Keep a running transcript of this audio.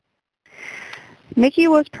Nikki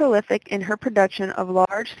was prolific in her production of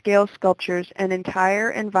large-scale sculptures and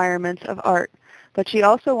entire environments of art, but she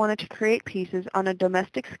also wanted to create pieces on a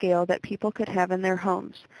domestic scale that people could have in their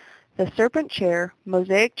homes. The serpent chair,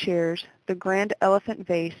 mosaic chairs, the grand elephant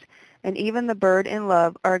vase, and even the bird in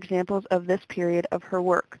love are examples of this period of her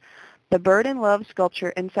work. The bird in love sculpture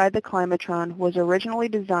inside the Climatron was originally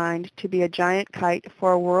designed to be a giant kite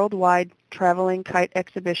for a worldwide traveling kite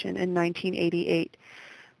exhibition in 1988.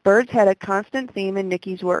 Birds had a constant theme in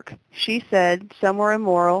Nikki's work. She said some were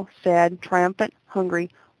immoral, sad, triumphant, hungry,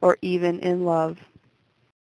 or even in love.